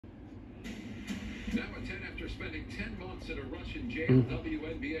Now at 10, after spending 10 months in a Russian jail,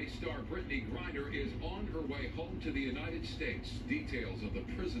 WNBA star Brittany Griner is on her way home to the United States. Details of the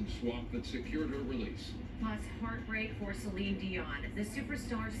prison swap that secured her release. Plus, heartbreak for Celine Dion. The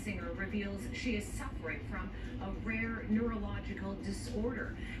superstar singer reveals she is suffering from a rare neurological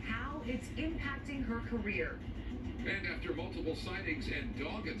disorder. How it's impacting her career. And after multiple sightings and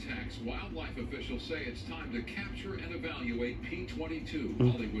dog attacks, wildlife officials say it's time to capture and evaluate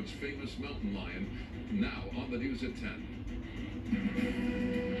P-22, Hollywood's famous mountain lion. Now on the news at 10.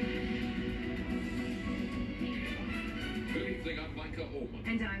 Good evening, I'm Micah Ohlman.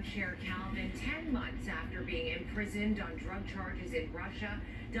 And I'm Cher. 10 months after being imprisoned on drug charges in Russia,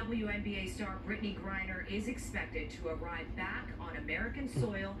 WNBA star Brittany Griner is expected to arrive back on American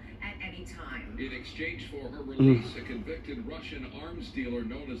soil at any time. In exchange for her release, a convicted Russian arms dealer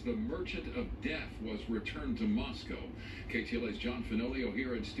known as the Merchant of Death was returned to Moscow. KTLA's John Finolio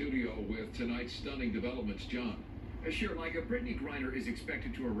here in studio with tonight's stunning developments. John. Sure, Micah. Brittany Griner is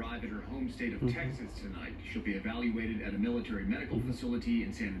expected to arrive in her home state of Texas tonight. She'll be evaluated at a military medical facility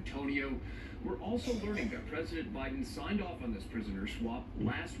in San Antonio. We're also learning that President Biden signed off on this prisoner swap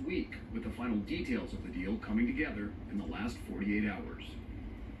last week, with the final details of the deal coming together in the last 48 hours.